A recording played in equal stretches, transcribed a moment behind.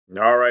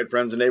All right,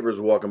 friends and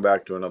neighbors, welcome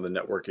back to another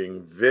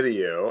networking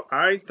video.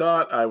 I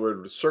thought I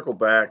would circle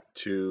back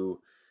to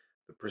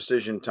the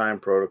precision time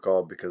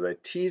protocol because I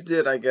teased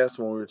it, I guess,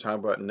 when we were talking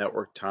about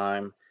network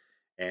time.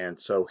 And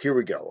so here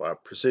we go,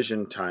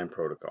 precision time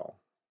protocol.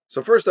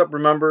 So first up,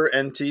 remember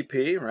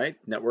NTP, right?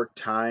 Network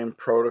Time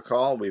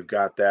Protocol. We've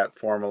got that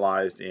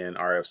formalized in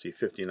RFC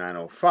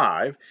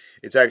 5905.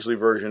 It's actually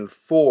version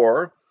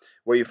 4.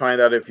 What you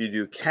find out if you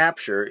do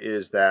capture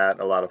is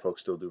that a lot of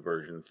folks still do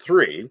version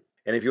 3.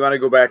 And if you want to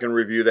go back and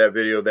review that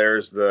video,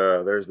 there's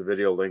the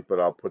video link,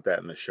 but I'll put that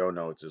in the show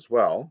notes as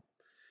well.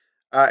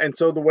 And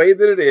so the way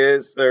that it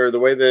is, or the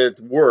way that it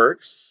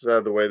works,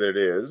 the way that it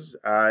is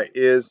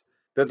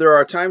that there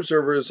are time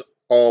servers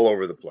all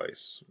over the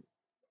place.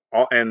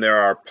 And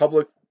there are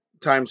public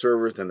time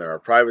servers and there are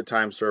private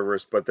time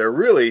servers, but they're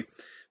really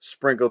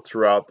sprinkled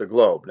throughout the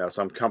globe. Now,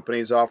 some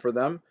companies offer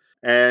them,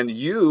 and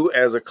you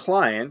as a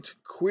client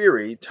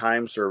query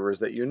time servers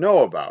that you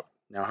know about.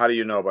 Now, how do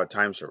you know about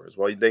time servers?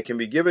 Well, they can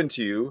be given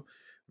to you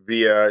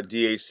via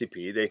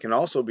DHCP. They can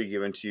also be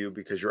given to you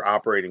because your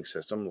operating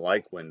system,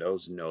 like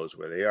Windows, knows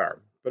where they are.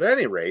 But at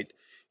any rate,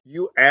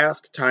 you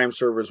ask time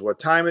servers what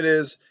time it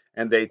is,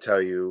 and they tell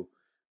you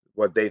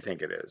what they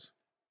think it is.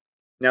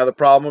 Now, the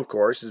problem, of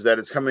course, is that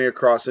it's coming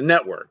across a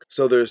network.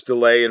 So there's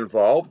delay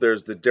involved.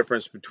 There's the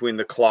difference between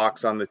the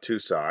clocks on the two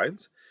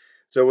sides.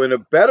 So in a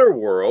better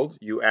world,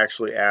 you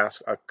actually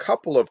ask a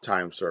couple of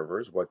time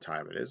servers what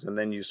time it is, and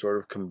then you sort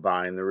of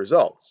combine the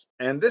results.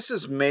 And this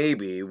is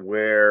maybe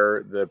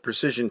where the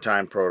precision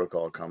time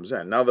protocol comes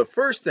in. Now, the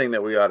first thing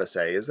that we ought to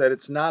say is that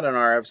it's not an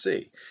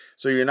RFC.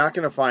 So you're not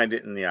going to find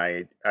it in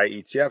the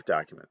IETF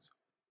documents.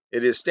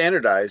 It is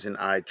standardized in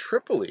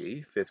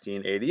IEEE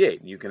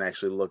 1588. You can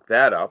actually look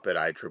that up at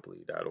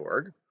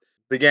IEEE.org.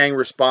 The gang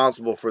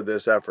responsible for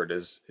this effort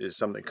is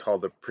something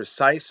called the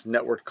Precise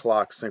Network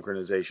Clock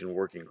Synchronization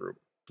Working Group.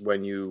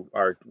 When you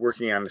are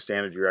working on a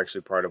standard, you're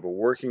actually part of a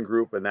working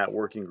group, and that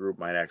working group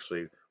might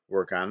actually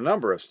work on a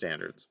number of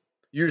standards,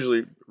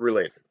 usually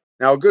related.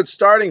 Now, a good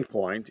starting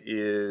point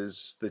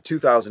is the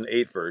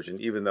 2008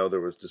 version, even though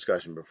there was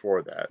discussion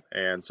before that.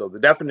 And so the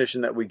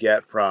definition that we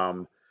get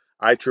from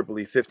IEEE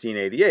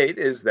 1588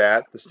 is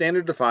that the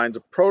standard defines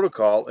a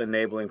protocol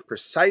enabling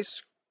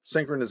precise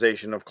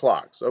synchronization of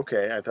clocks.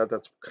 Okay, I thought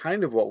that's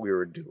kind of what we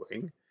were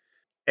doing.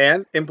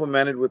 And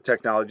implemented with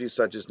technologies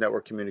such as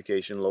network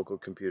communication, local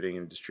computing,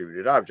 and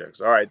distributed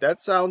objects. All right, that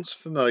sounds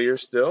familiar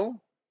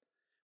still.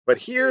 But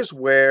here's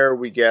where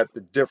we get the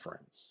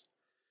difference.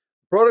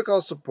 Protocol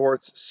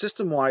supports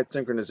system-wide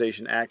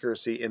synchronization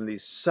accuracy in the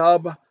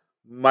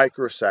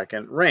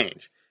sub-microsecond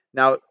range.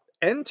 Now,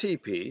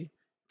 NTP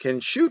can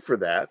shoot for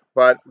that,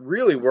 but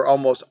really we're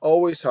almost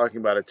always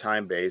talking about a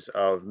time base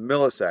of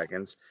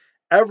milliseconds.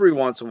 Every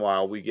once in a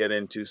while we get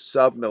into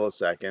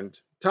sub-millisecond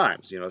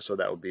times, so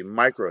that would be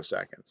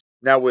microseconds.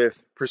 Now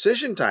with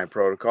precision time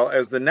protocol,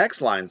 as the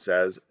next line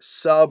says,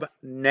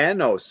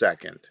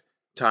 sub-nanosecond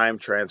time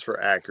transfer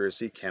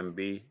accuracy can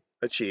be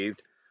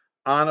achieved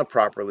on a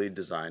properly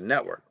designed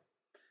network.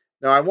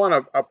 Now I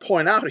want to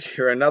point out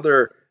here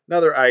another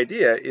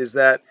idea is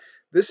that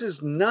this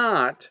is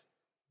not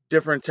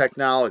different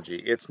technology.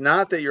 It's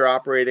not that you're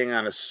operating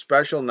on a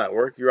special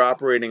network. You're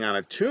operating on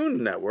a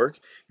tuned network.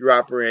 You're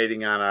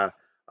operating on a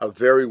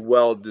very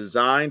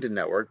well-designed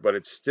network, but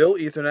it's still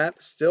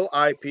Ethernet, still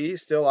IP,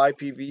 still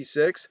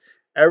IPv6.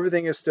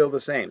 Everything is still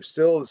the same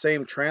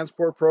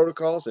transport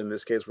protocols. In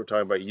this case, we're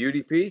talking about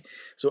UDP.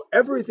 So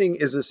everything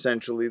is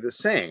essentially the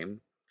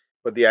same,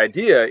 but the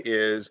idea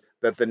is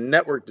that the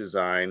network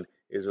design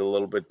is a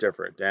little bit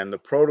different, and the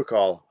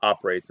protocol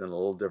operates in a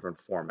little different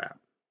format.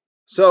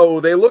 So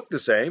they look the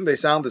same, they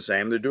sound the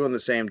same, they're doing the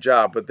same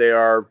job, but they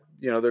are,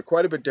 they're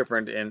quite a bit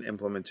different in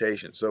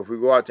implementation. So if we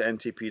go out to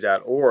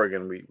ntp.org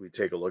and we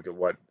take a look at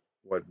what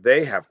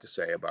they have to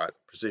say about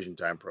precision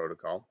time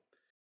protocol,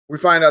 we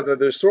find out that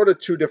there's sort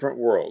of two different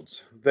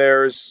worlds.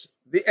 There's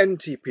the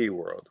NTP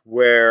world,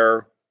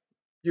 where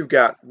you've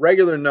got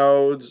regular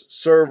nodes,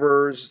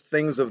 servers,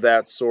 things of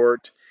that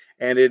sort,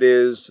 and it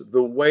is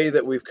the way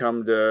that we've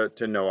come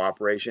to know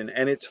operation,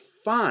 and it's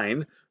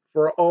fine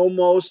for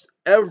almost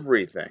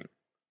everything.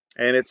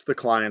 And it's the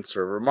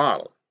client-server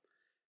model.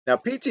 Now,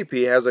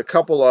 PTP has a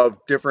couple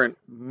of different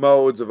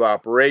modes of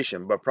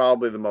operation, but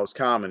probably the most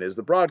common is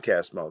the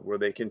broadcast mode, where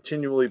they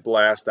continually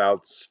blast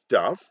out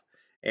stuff,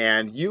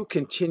 and you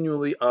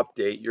continually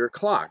update your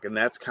clock, and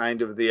that's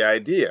kind of the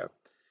idea.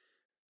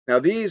 Now,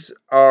 these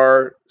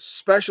are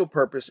special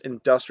purpose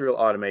industrial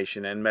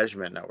automation and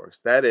measurement networks.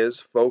 That is,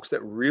 folks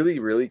that really,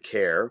 really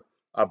care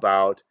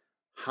about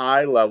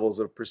high levels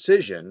of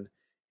precision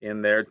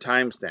in their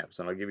timestamps,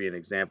 and I'll give you an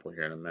example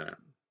here in a minute.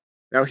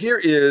 Now here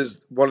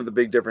is one of the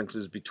big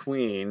differences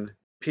between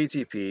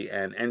PTP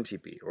and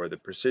NTP, or the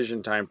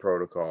Precision Time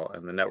Protocol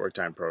and the Network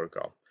Time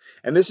Protocol.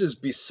 And this is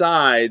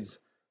besides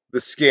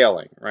the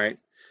scaling, right?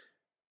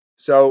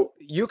 So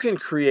you can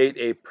create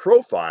a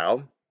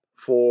profile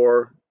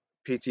for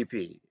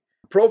PTP.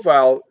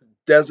 Profile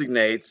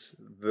designates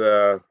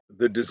the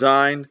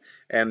design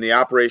and the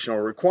operational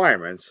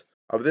requirements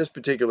of this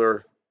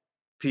particular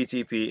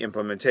PTP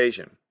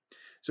implementation.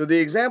 So the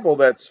example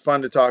that's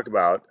fun to talk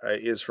about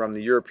is from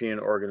the European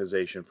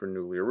Organization for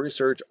Nuclear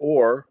Research,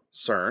 or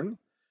CERN,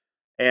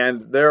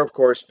 and they're of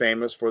course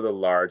famous for the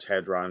Large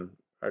Hadron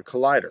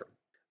Collider.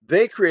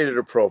 They created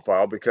a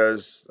profile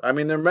because, I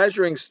mean, they're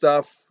measuring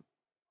stuff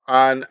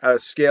on a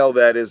scale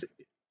that is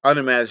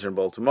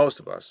unimaginable to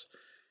most of us.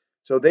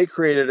 So they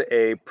created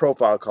a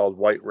profile called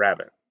White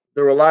Rabbit.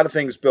 There were a lot of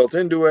things built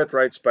into it,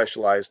 right?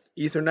 Specialized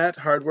Ethernet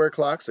hardware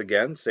clocks,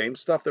 again, same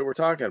stuff that we're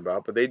talking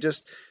about, but they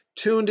just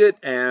tuned it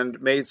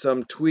and made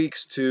some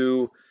tweaks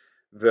to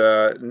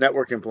the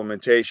network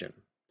implementation.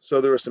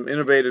 So there was some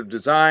innovative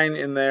design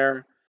in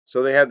there.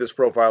 So they had this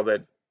profile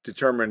that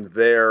determined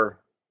their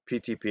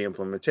PTP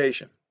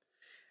implementation.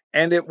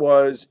 And it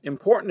was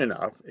important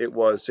enough, it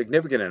was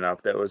significant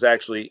enough that it was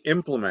actually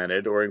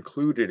implemented or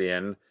included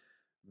in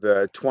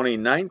the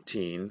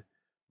 2019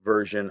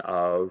 version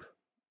of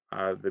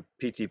the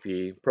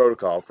PTP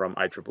protocol from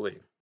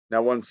IEEE.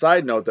 Now, one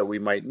side note that we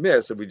might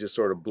miss if we just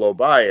sort of blow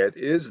by it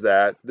is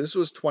that this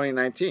was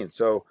 2019,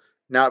 so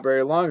not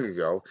very long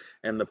ago.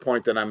 And the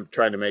point that I'm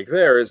trying to make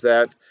there is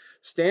that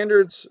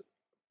standards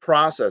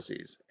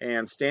processes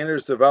and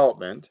standards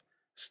development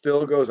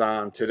still goes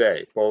on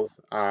today, both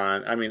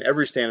on, I mean,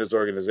 every standards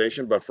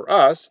organization, but for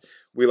us,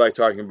 we like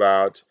talking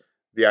about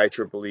the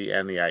IEEE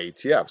and the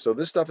IETF. So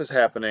this stuff is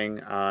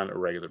happening on a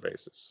regular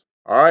basis.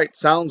 All right,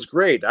 sounds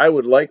great. I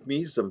would like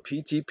me some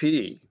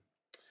PTP.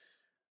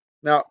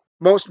 Now,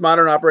 most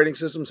modern operating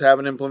systems have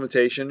an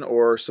implementation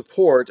or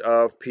support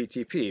of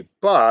PTP,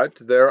 but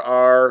there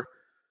are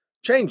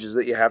changes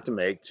that you have to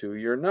make to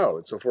your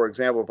node. So for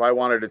example, if I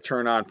wanted to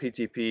turn on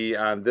PTP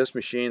on this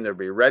machine, there'd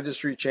be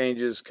registry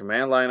changes,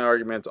 command line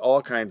arguments,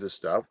 all kinds of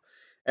stuff.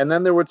 And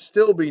then there would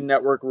still be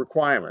network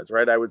requirements,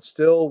 right? I would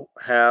still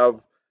have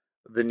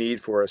the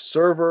need for a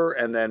server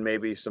and then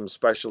maybe some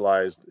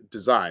specialized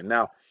design.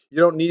 Now, you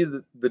don't need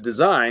the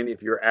design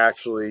if you're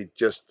actually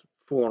just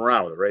fooling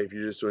around with it, right? If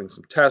you're just doing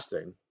some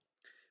testing.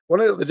 One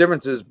of the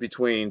differences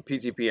between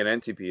PTP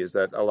and NTP is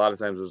that a lot of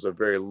times there's a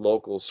very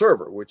local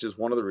server, which is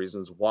one of the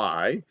reasons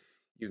why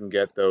you can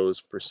get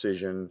those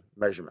precision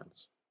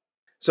measurements.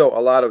 So a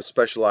lot of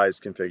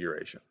specialized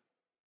configuration.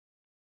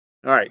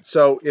 All right,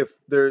 so if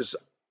there's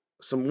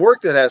some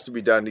work that has to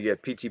be done to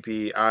get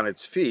PTP on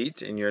its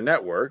feet in your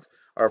network,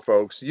 are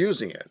folks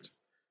using it?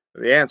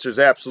 The answer is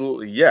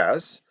absolutely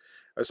yes,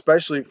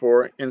 especially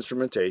for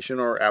instrumentation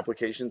or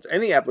applications,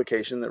 any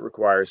application that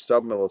requires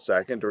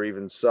sub-millisecond or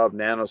even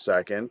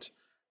sub-nanosecond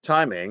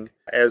timing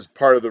as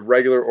part of the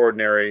regular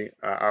ordinary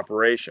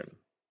operation.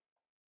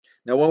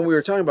 Now, when we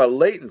were talking about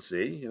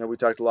latency, we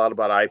talked a lot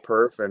about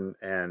iPerf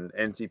and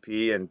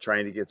NTP and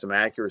trying to get some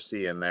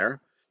accuracy in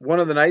there. One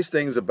of the nice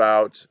things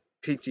about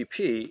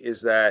PTP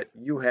is that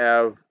you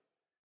have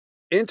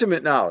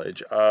intimate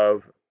knowledge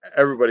of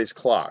everybody's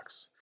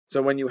clocks.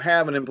 So when you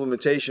have an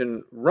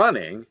implementation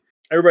running,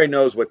 everybody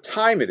knows what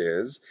time it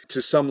is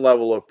to some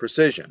level of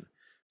precision.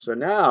 So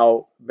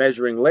now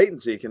measuring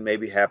latency can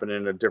maybe happen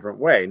in a different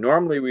way.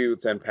 Normally we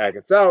would send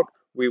packets out,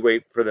 we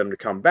wait for them to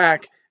come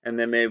back, and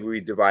then maybe we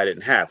divide it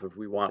in half if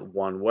we want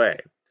one way.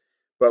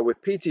 But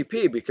with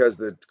PTP, because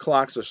the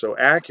clocks are so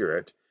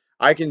accurate,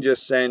 I can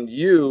just send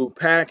you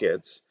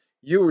packets,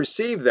 you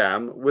receive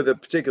them with a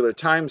particular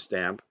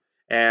timestamp,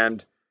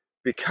 and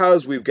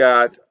because we've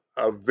got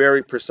a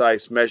very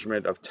precise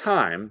measurement of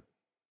time,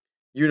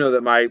 you know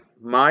that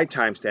my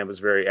timestamp is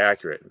very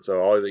accurate. And so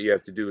all that you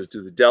have to do is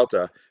do the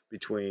delta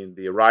between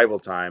the arrival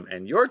time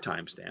and your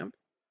timestamp,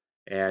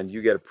 and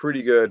you get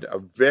a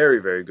very,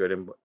 very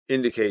good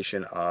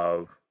indication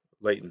of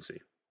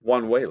latency,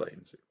 one-way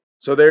latency.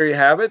 So there you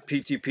have it,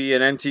 PTP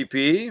and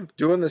NTP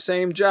doing the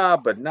same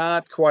job, but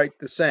not quite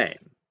the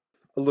same.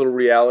 A little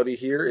reality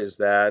here is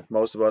that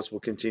most of us will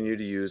continue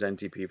to use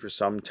NTP for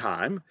some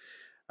time.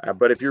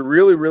 But if you're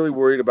really, really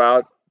worried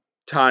about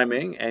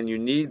timing and you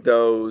need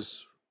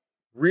those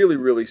really,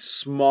 really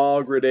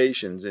small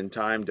gradations in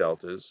time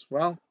deltas,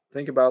 well,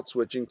 think about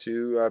switching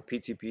to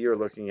PTP or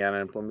looking at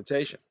an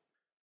implementation.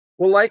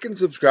 Well, like and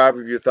subscribe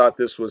if you thought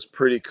this was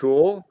pretty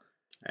cool.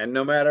 And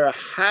no matter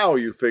how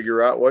you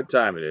figure out what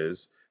time it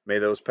is, may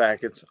those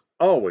packets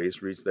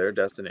always reach their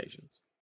destinations.